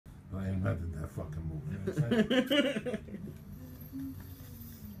invented that fucking move. You know what I'm saying?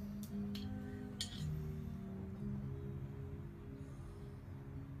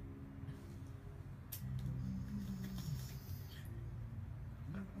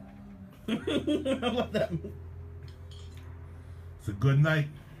 I love that move. It's a good night.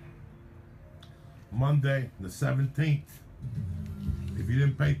 Monday, the 17th. If you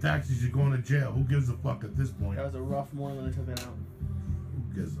didn't pay taxes, you're going to jail. Who gives a fuck at this point? That was a rough morning when they took it out. Who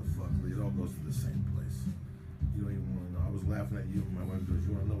gives a fuck? It all goes to the same place. You don't even want to know. I was laughing at you. My wife goes,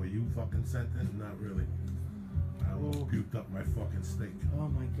 you want to know where you fucking sent it? Not really. I almost puked up my fucking steak. Oh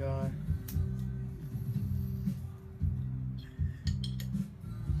my god.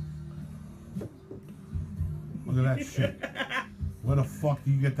 Look at that shit. Where the fuck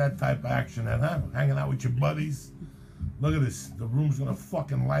do you get that type of action at, huh? Hanging out with your buddies? Look at this. The room's gonna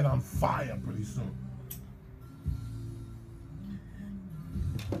fucking light on fire pretty soon.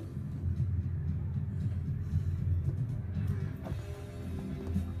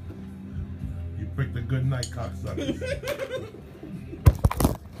 You picked a good night, cocksuckers.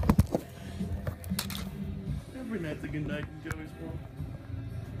 Every night's a good night in Joey's phone.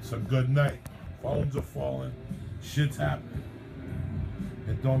 It's a good night. Phones are falling. Shit's happening.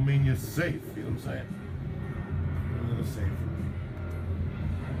 It don't mean you're safe. You know what I'm saying? A little safe.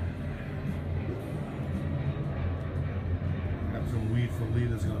 Got some weed for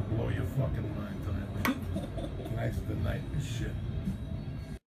leaders gonna blow your fucking mind tonight. Tonight's the night and shit.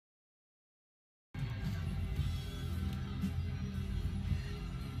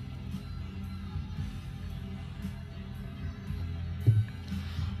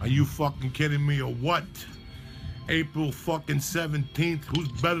 Are you fucking kidding me or what? April fucking 17th. Who's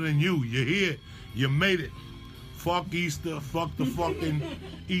better than you? You're here. You made it. Fuck Easter. Fuck the fucking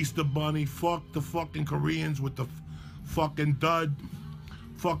Easter bunny. Fuck the fucking Koreans with the fucking dud.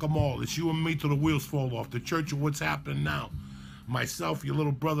 Fuck them all. It's you and me till the wheels fall off. The church of what's happening now. Myself, your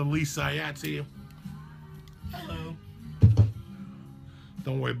little brother Lee Sayat's here. Hello.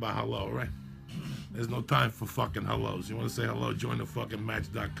 Don't worry about hello, right? There's no time for fucking hellos. You want to say hello? Join the fucking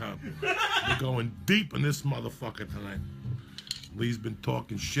match.com. We're going deep in this motherfucker tonight. Lee's been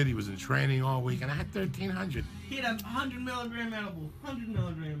talking shit. He was in training all week, and I had 1,300. He had a 100 milligram edible. 100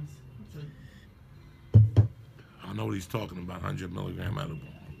 milligrams. I don't know what he's talking about, 100 milligram edible.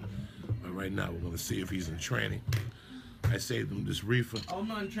 But right now, we're going to see if he's in training. I saved him this reefer. Oh, I'm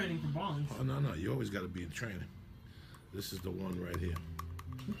not in training for bongs. Oh, no. You always got to be in training. This is the one right here.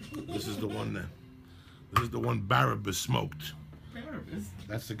 This is the one that... This is the one Barabbas smoked. Barabbas?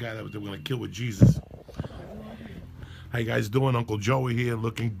 That's the guy that they were going to kill with Jesus. How you guys doing? Uncle Joey here,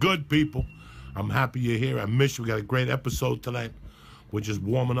 looking good, people. I'm happy you're here. I miss you. We got a great episode tonight. We're just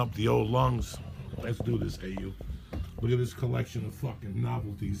warming up the old lungs. Let's do this, hey you. Look at this collection of fucking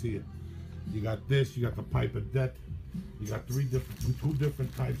novelties here. You got this. You got the pipe of death. You got two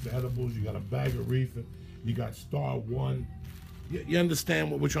different types of edibles. You got a bag of reefer. You got Star One. You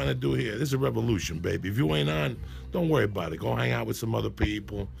understand what we're trying to do here? This is a revolution, baby. If you ain't on, don't worry about it. Go hang out with some other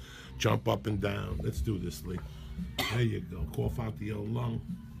people. Jump up and down. Let's do this, Lee. There you go. Cough out the old lung.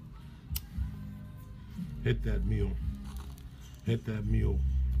 Hit that mule. Hit that mule.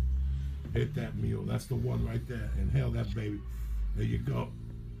 Hit that mule. That's the one right there. Inhale that, baby. There you go.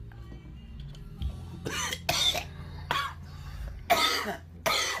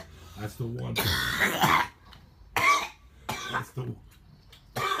 That's the one. That's the one.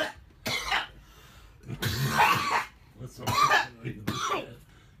 What's up?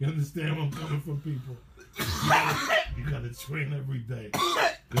 You understand where I'm coming from, people? You gotta train every day.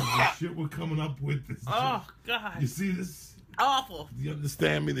 Because the shit we're coming up with is... Oh, God. You see this? Awful. Do you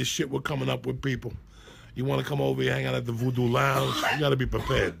understand me? The shit we're coming up with, people. You want to come over here, hang out at the Voodoo Lounge? You gotta be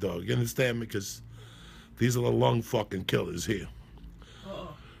prepared, dog. You understand me? Because these are the lung fucking killers here.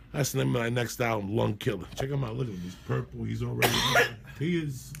 That's the name of my next album, Lung Killer. Check him out. Look at him. He's purple. He's already... He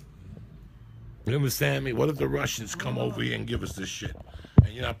is... You understand me? What if the Russians come over here and give us this shit?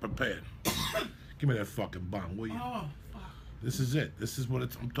 And you're not prepared? Give me that fucking bomb, will you? This is it. This is what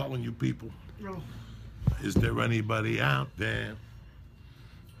I'm telling you, people. Is there anybody out there?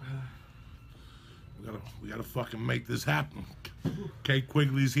 We gotta fucking make this happen.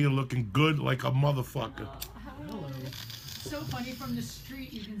 Quigley's here looking good like a motherfucker. Hello. So funny, from the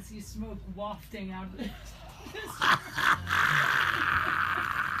street you can see smoke wafting out of it.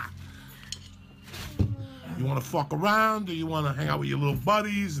 You want to fuck around, or you want to hang out with your little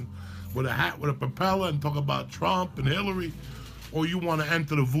buddies and with a hat with a propeller and talk about Trump and Hillary, or you want to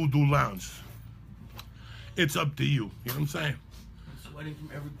enter the Voodoo Lounge? It's up to you. You know what I'm saying? I'm sweating from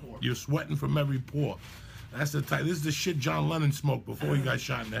every pore. You're sweating from every pore. That's the type. This is the shit John Lennon smoked before he got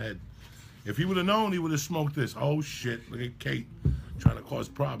shot in the head. If he would have known, he would have smoked this. Oh shit! Look at Kate trying to cause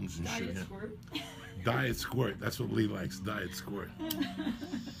problems and shit. Diet Yeah. squirt. Diet squirt. That's what Lee likes. Diet squirt.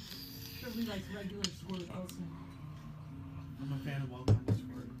 Probably likes regular squirt also. I'm a fan of all kinds of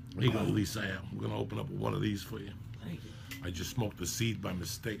squirt. Here you go, Lisa. We're gonna open up one of these for you. Thank you. I just smoked the seed by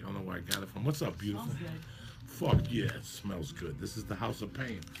mistake. I don't know where I got it from. What's up, beautiful? Smells good. Fuck yeah, it smells good. This is the House of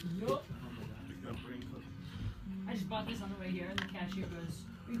Pain. Yup. Oh my god. I'm brain cooked. I just bought this on the way here, and the cashier goes,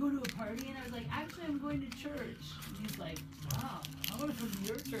 "Are you going to a party?" And I was like, "Actually, I'm going to church." And he's like, "Wow, I want to come to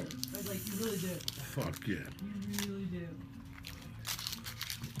your church." I was like, "You really do. Fuck yeah. You really do."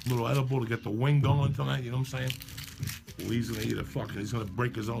 Little edible to get the wing going tonight. You know what I'm saying? Lee's gonna eat a fucking. He's gonna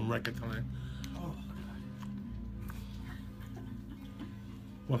break his own record tonight. Oh,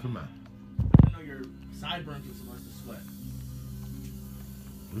 What's the matter? I didn't know your sideburns were supposed to sweat.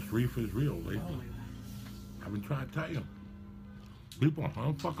 This reefer is real, Lee. Oh my god. I've been trying to tell you. People, I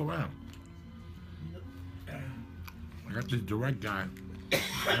don't fuck around. I got this direct guy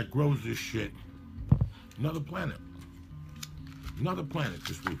that grows this shit. Another planet. Another planet,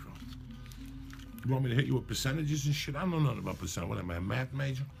 this reefer. You want me to hit you with percentages and shit? I don't know nothing about percent. What am I, a math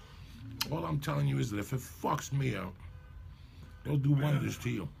major? All I'm telling you is that if it fucks me out, it'll do wonders to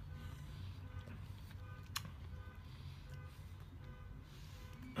you.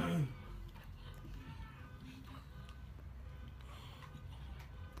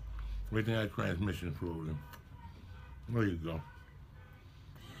 Everything had transmission fluid in. There you go.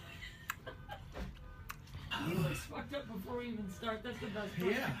 He looks fucked up before we even start. That's the best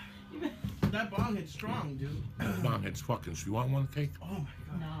part. Yeah. That bong hits strong, dude. Mom, it's fucking. So you want one to take? Oh my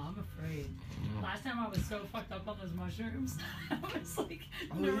god. No, I'm afraid. Last time I was so fucked up on those mushrooms, I was like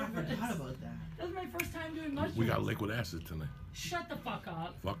Oh yeah, I nervous. forgot about that. That was my first time doing mushrooms. We got liquid acid tonight. Shut the fuck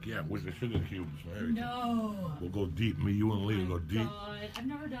up. Fuck yeah, with the sugar cubes. and everything. No. We'll go deep. Me, you, and Lee will go deep. God, I've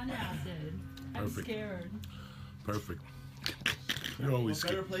never done acid. I'm Perfect. scared. Perfect. You're always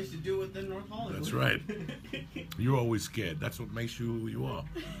What better scared. place to do it than North Hollywood? That's right. You're always scared. That's what makes you who you are.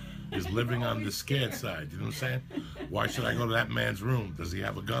 Is living on the scared side. You know what I'm saying? Why should I go to that man's room? Does he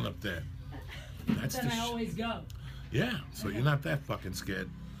have a gun up there? That's Then the I always go. Yeah, so you're not that fucking scared.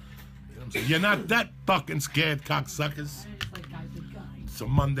 You know what I'm saying? You're not that fucking scared, cocksuckers. I just like guys with guns. It's a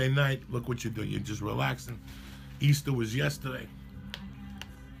Monday night. Look what you're doing. You're just relaxing. Easter was yesterday.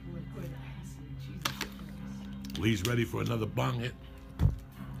 Liquid acid. Jesus Christ. Lee's ready for another bong hit.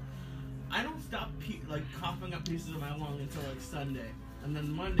 I don't stop coughing up pieces of my lung until like Sunday, and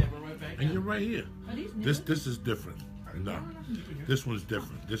then Monday we're right back. And in. you're right here. Are these new? This is different. No, this one's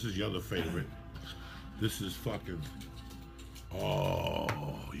different. This is your other favorite. This is fucking. Oh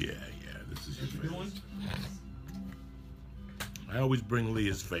yeah. This is your Good favorite. one. I always bring Lee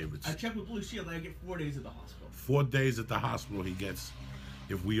his favorites. I checked with Blue Shield. I get 4 days at the hospital. 4 days at the hospital he gets.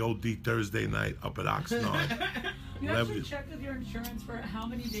 If we OD Thursday night up at Oxnard. You Whatever actually you- check with your insurance for how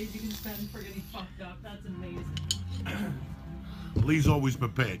many days you can spend for getting fucked up. That's amazing. Lee's always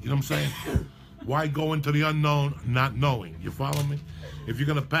prepared. You know what I'm saying? Why go into the unknown not knowing? You follow me? If you're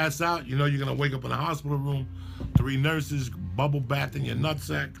going to pass out, you know you're going to wake up in a hospital room, 3 nurses, bubble bath in your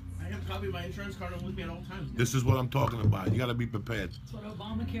nutsack. I have a copy of my insurance card with me at all times. This is what I'm talking about. You got to be prepared. That's what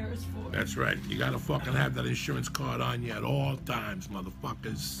Obamacare is for. That's right. You got to fucking have that insurance card on you at all times,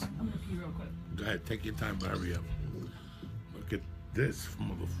 motherfuckers. I'm gonna pee real quick. Go ahead, take your time, but hurry up. Look at this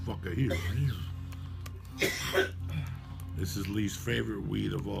motherfucker here. This is Lee's favorite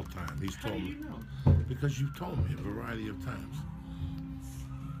weed of all time. He's How told do me. you know? Because you told me a variety of times.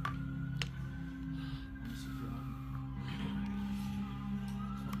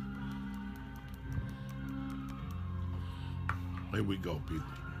 Here we go, people.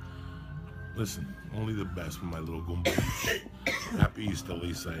 Listen, only the best for my little Goomba. Happy Easter,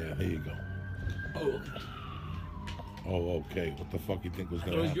 Lisa. Yeah, here you go. Oh, okay. Oh, okay. What the fuck you think was It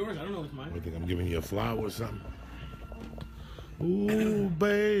gonna was happen? yours. I don't know what's You mine. think I'm giving you a flower or something? Ooh,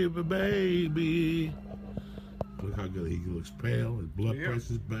 baby, baby. Look how good he looks pale. His blood Yeah.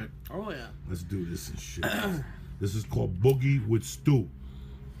 pressure's back. Oh yeah. Let's do this and shit. This is called Boogie with Stew.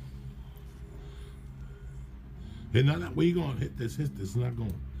 Hey, now, where you going? Hit this, not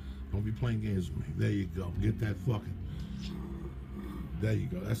going. Don't be playing games with me. There you go. Get that fucking. There you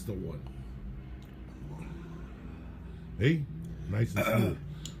go. That's the one. Hey, nice and smooth.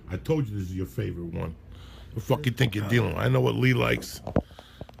 I told you this is your favorite one. The fuck you think you're dealing with? I know what Lee likes.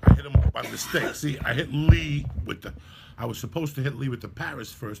 I hit him by mistake. See, I hit Lee with the. I was supposed to hit Lee with the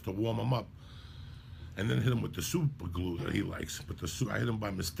Paris first to warm him up, and then hit him with the super glue that he likes. But I hit him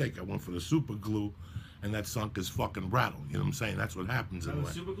by mistake. I went for the super glue, and that sunk his fucking rattle. You know what I'm saying? That's what happens That in was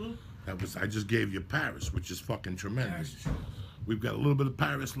life. super glue. That was. I just gave you Paris, which is fucking tremendous. We've got a little bit of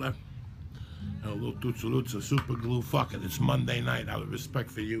Paris left. And a little tutsalutsa, super glue. Fuck it. It's Monday night. Out of respect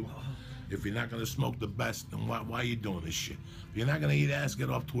for you. If you're not going to smoke the best, then why are you doing this shit? If you're not going to eat ass, get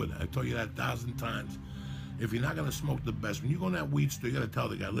off Twitter. I told you that 1,000 times. If you're not going to smoke the best, when you go in that weed store, you got to tell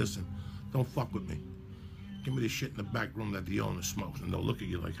the guy, listen, don't fuck with me. Give me the shit in the back room that the owner smokes. And they'll look at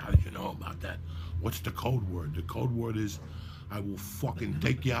you like, how did you know about that? What's the code word? The code word is, I will fucking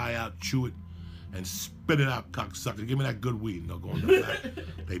take your eye out, chew it, and spit it out, cocksucker. Give me that good weed. And they'll go in the back.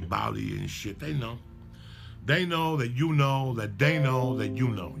 They bow to you and shit. They know. They know that you know that they know that you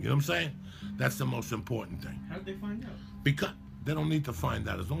know. You know what I'm saying? That's the most important thing. How did they find out? Because they don't need to find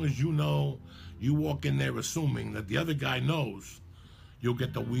out. As long as you know, you walk in there assuming that the other guy knows, you'll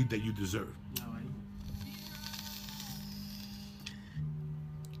get the weed that you deserve. No, I know.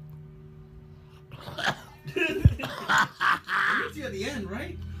 It's you at the end,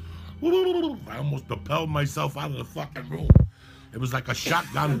 right? I almost propelled myself out of the fucking room. It was like a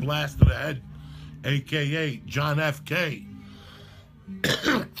shotgun blast to the head, a.k.a. John F. K.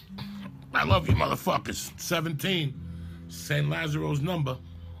 I love you, motherfuckers. 17, St. Lazaro's number.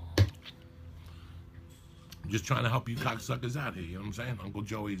 I'm just trying to help you cocksuckers out here, you know what I'm saying? Uncle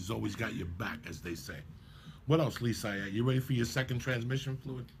Joey's always got your back, as they say. What else, Lisa? You ready for your second transmission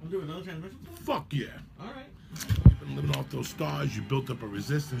fluid? I'm doing another transmission fluid? Fuck yeah. All right. You've been living off those stars. You built up a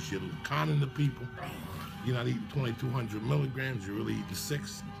resistance. You're conning the people. You're not eating 2,200 milligrams. You're really eating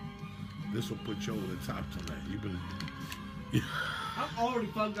 6. This will put you over the top tonight. You've been... I'm already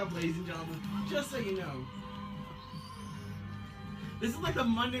fucked up, ladies and gentlemen. Just so you know. This is like the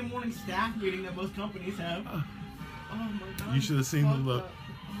Monday morning staff meeting that most companies have. Oh my god. You should have seen the look. Up.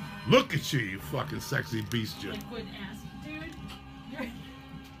 Look at you fucking sexy beast, you. Liquid acid, dude.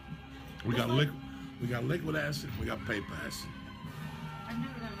 We got liquid acid. We got paper acid. I've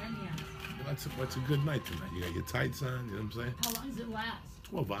never done any acid. Well, that's a good night tonight. You got your tights on. You know what I'm saying? How long does it last?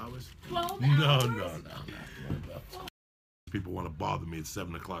 12 hours. 12 No, hours? no. People want to bother me at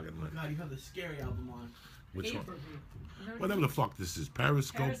 7 o'clock at night. God, you have the scary album on. Which one? Pay-per-view. Whatever the fuck this is.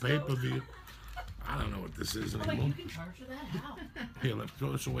 Periscope, pay-per-view. I don't know what this is Like, anymore. you can charge for that? How? Here, let's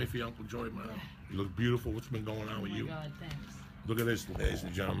throw this away for your Uncle Joey, man. You look beautiful. What's been going on Oh with my you? god, thanks. Look at this, ladies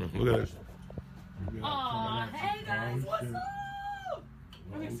and gentlemen. Look at this. Aw, hey guys, what's up?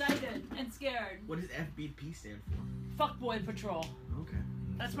 I'm excited and scared. What does FBP stand for? Fuckboy Patrol. Okay.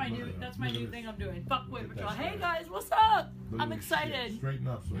 That's my new thing I'm doing. Fuckboy Look at Patrol. that Hey shit. guys, what's up? Look I'm at this shit. excited. Straighten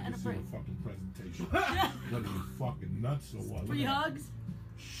up so I And can see afraid. the fucking presentation. Look at you fucking nuts or what? Look Free at that. hugs?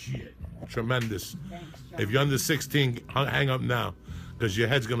 Shit. Tremendous. Thanks, John. If you're under 16, hang up now, because your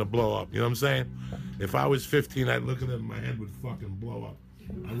head's going to blow up. You know what I'm saying? If I was 15, I'd look at it and my head would fucking blow up.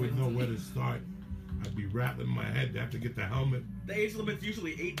 I wouldn't know where to start. I'd be rattling my head. I'd have to get the helmet. The age limit's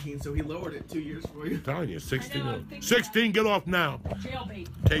usually 18, so he lowered it 2 years for you. I'm telling you, 16. I know, I'm thinking 16, get off now. Jailbait.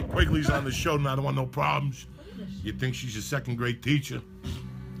 Kate Quigley's on the show now. I don't want no problems. Look at this. You think she's your second grade teacher.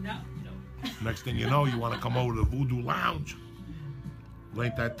 No. Next thing you know, you want to come over to the Voodoo Lounge. Well,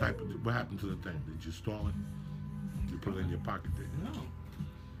 ain't that type of... What happened to the thing? Did you stall it? You put it in your pocket, did you? No.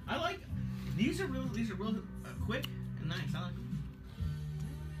 I like... These are real quick and nice. I like them.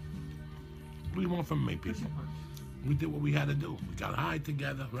 What do you want from me, people? Push punch. We did what we had to do. We got high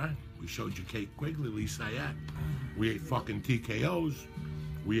together, right? We showed you Kate Quigley, Lee Sayat. We ate fucking TKOs.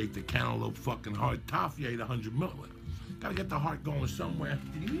 We ate the cantaloupe fucking hard toffee. I ate 100 milliliters. Gotta get the heart going somewhere.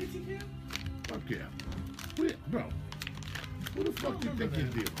 Did you eat a TKO? Fuck yeah. Bro, who the fuck do you think you're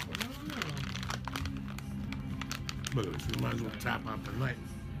dealing with? No. Look at this. We might as well tap out tonight.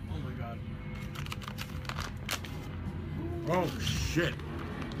 Oh my god. Oh, shit.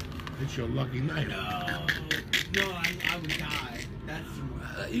 It's your lucky night. No, I would die. That's too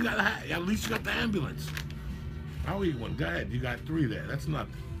much. You gotta have, at least you got the ambulance. I'll eat one. Go ahead. You got 3 there. That's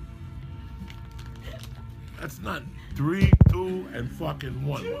nothing. That's nothing. 3, 2, and fucking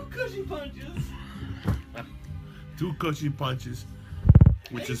 1. 2 cushy punches. 2 cushy punches,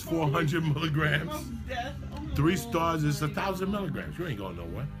 which is 400 milligrams. Of death. Oh, 3 stars is my 1,000 God. milligrams. You ain't going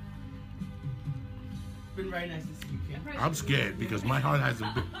nowhere. Been very nice to see you, Kim. I'm scared because my heart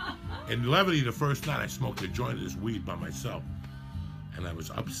hasn't been. In Levity, the first night I smoked a joint of this weed by myself, and I was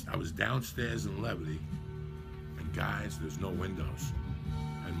downstairs in Levity, and guys, there's no windows,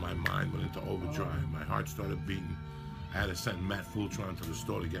 and my mind went into overdrive. My heart started beating. I had to send Matt Fultron to the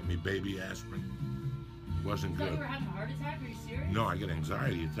store to get me baby aspirin. It wasn't I thought good. you were having a heart attack. Are you serious? No, I get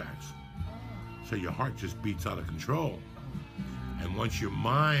anxiety attacks. Oh. So your heart just beats out of control. And once your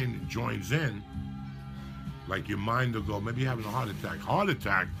mind joins in, like your mind will go, maybe you're having a heart attack. Heart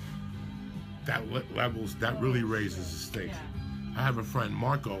attack, that really raises the stakes. Yeah. I have a friend,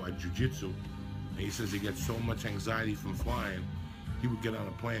 Marco, at Jiu-Jitsu, and he says he gets so much anxiety from flying he would get on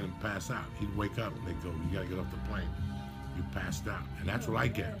a plane and pass out. He'd wake up and they'd go, you gotta get off the plane. You passed out. And that's what I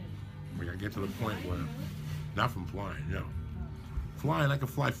get. When I get to the point where, not from flying, you know. Flying, I can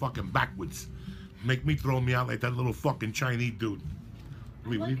fly fucking backwards. Make me throw me out like that little fucking Chinese dude.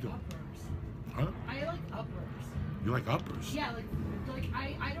 What are you doing? Huh? I like uppers. You like uppers? Yeah, like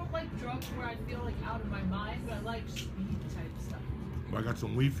I don't like drugs where I feel like out of my mind, but I like speed type stuff. Well, I got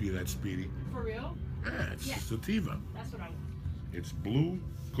some weed for you, that's Speedy. For real? Yeah, it's Yeah. sativa. That's what I want. It's blue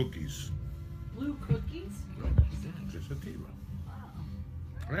cookies. Blue cookies? It's sativa. Wow.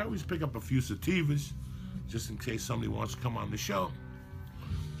 I always pick up a few sativas just in case somebody wants to come on the show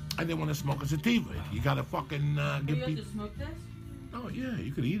and they want to smoke a sativa. You gotta fucking Do give you have people. to smoke this? Oh yeah,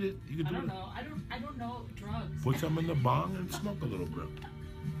 you could eat it. You could I do don't it. know. I don't know drugs. Put some in the bong and smoke a little bit.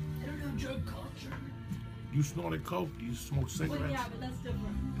 I don't know drug culture. You snorted coke. You smoke cigarettes. Well, yeah, but that's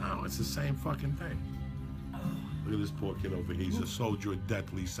different. No, it's the same fucking thing. Look at this poor kid over here. He's a soldier of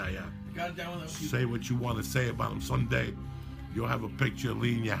death, Lee Sayat. Got down with those Say what you want to say about him. Someday, you'll have a picture of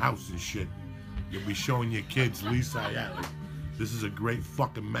Lee in your house and shit. You'll be showing your kids Lee Sayat. Like, this is a great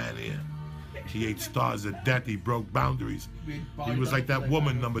fucking man here. He ate stars of death. He broke boundaries. He was like that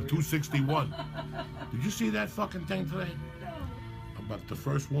woman, number 261. Did you see that fucking thing today? About the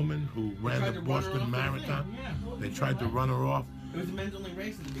first woman who ran the Boston Marathon? Yeah. They tried to run her off. It was a men's only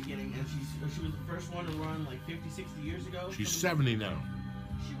race at the beginning, and she was the first one to run like 50, 60 years ago. She's 70 now.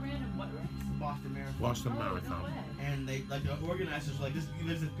 She ran in what race? The Boston Marathon. Boston Oh, Marathon. no way. And they, like, the organizers were like,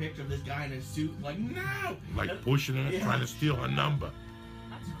 there's a picture of this guy in a suit, like, no! Like pushing her, Yeah. trying to steal her number.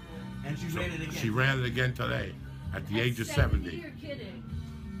 That's cool. And she ran it again. She ran it again today at the At age of 70. You're kidding.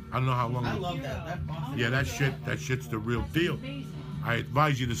 I don't know how long. I love that Boston. Yeah, that shit's the real That's deal. amazing. I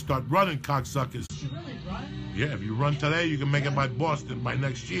advise you to start running, cocksuckers. She really run? Yeah, if you run today, you can make it by Boston by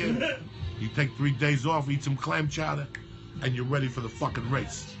next year. You take 3 days off, eat some clam chowder, and you're ready for the fucking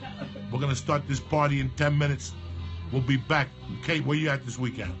race. We're gonna start this party in 10 minutes. We'll be back. Kate, where you at this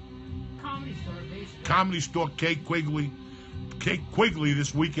weekend? Comedy store, basically. Comedy Store, Kate Quigley. Kate Quigley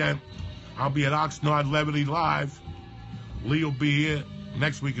this weekend. I'll be at Oxnard Levity Live. Lee will be here.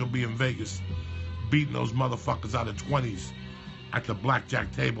 Next week he'll be in Vegas, beating those motherfuckers out of 20s at the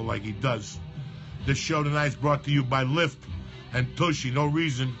blackjack table like he does. This show tonight is brought to you by Lyft and Tushy. No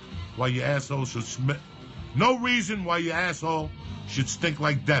reason why your asshole should No reason why your asshole should stink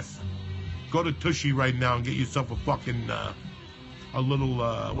like death. Go to Tushy right now and get yourself a fucking, a little,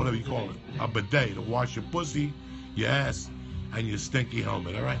 whatever you call it, a bidet to wash your pussy, your ass, and your stinky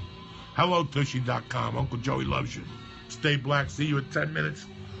helmet, all right? HelloTushy.com. Uncle Joey loves you. Stay black. See you in 10 minutes.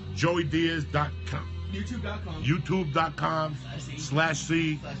 JoeyDiaz.com. YouTube.com.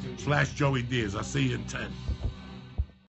 YouTube.com/C/Joey Diaz. I'll see you in 10.